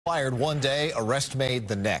Fired one day, arrest made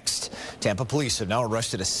the next. Tampa police have now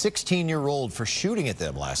arrested a 16-year-old for shooting at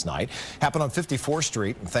them last night. Happened on 54th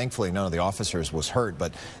Street, and thankfully none of the officers was hurt,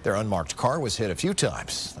 but their unmarked car was hit a few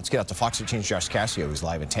times. Let's get out to Fox 18's Josh Cassio, who's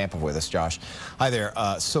live in Tampa with us. Josh, hi there.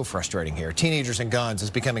 So frustrating here. Teenagers and guns is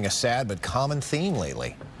becoming a sad but common theme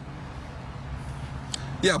lately.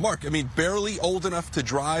 Yeah, Mark, I mean, barely old enough to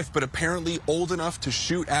drive, but apparently old enough to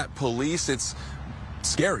shoot at police. It's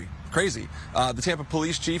scary. Crazy. The Tampa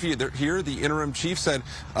police chief here, the interim chief, said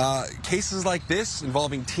cases like this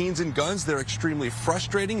involving teens and guns, they're extremely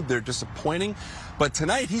frustrating, they're disappointing. But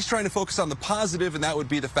tonight he's trying to focus on the positive, and that would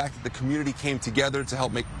be the fact that the community came together to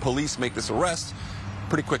help police make this arrest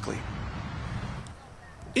pretty quickly.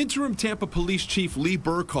 Interim Tampa police chief Lee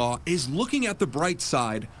Burkaw is looking at the bright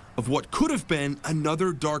side of what could have been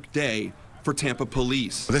another dark day for Tampa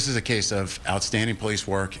police. This is a case of outstanding police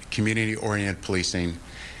work, community-oriented policing,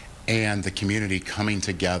 and the community coming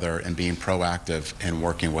together and being proactive and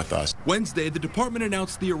working with us. Wednesday, the department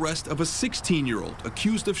announced the arrest of a 16-year-old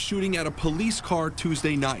accused of shooting at a police car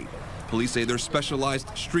Tuesday night. Police say their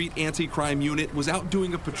specialized street anti-crime unit was out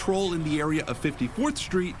doing a patrol in the area of 54th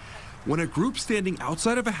Street when a group standing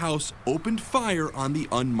outside of a house opened fire on the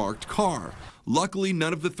unmarked car. Luckily,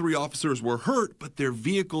 none of the three officers were hurt, but their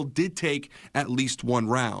vehicle did take at least one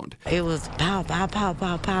round. It was pow, pow, pow,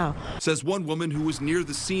 pow, pow. Says one woman who was near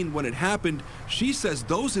the scene when it happened. She says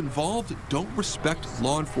those involved don't respect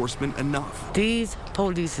law enforcement enough. These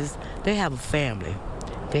police, they have a family.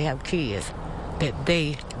 They have kids that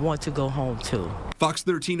they want to go home to. Fox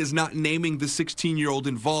 13 is not naming the 16-year-old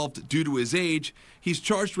involved due to his age. He's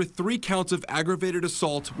charged with 3 counts of aggravated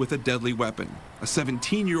assault with a deadly weapon. A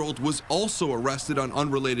 17-year-old was also arrested on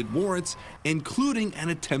unrelated warrants, including an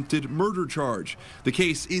attempted murder charge. The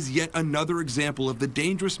case is yet another example of the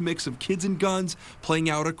dangerous mix of kids and guns playing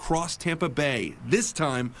out across Tampa Bay, this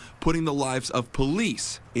time putting the lives of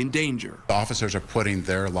police in danger. The officers are putting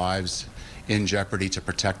their lives in jeopardy to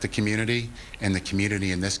protect the community, and the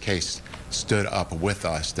community in this case stood up with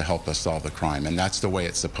us to help us solve the crime, and that's the way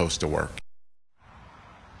it's supposed to work.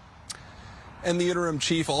 And the interim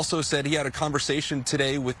chief also said he had a conversation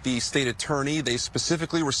today with the state attorney. They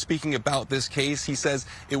specifically were speaking about this case. He says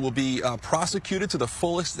it will be prosecuted to the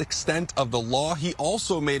fullest extent of the law. He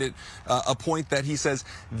also made it a point that he says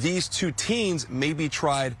these 2 teens may be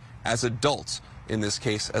tried as adults in this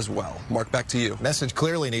case as well. Mark, back to you. Message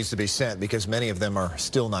clearly needs to be sent because many of them are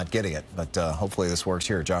still not getting it, but hopefully this works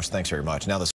here. Josh, thanks very much. Now the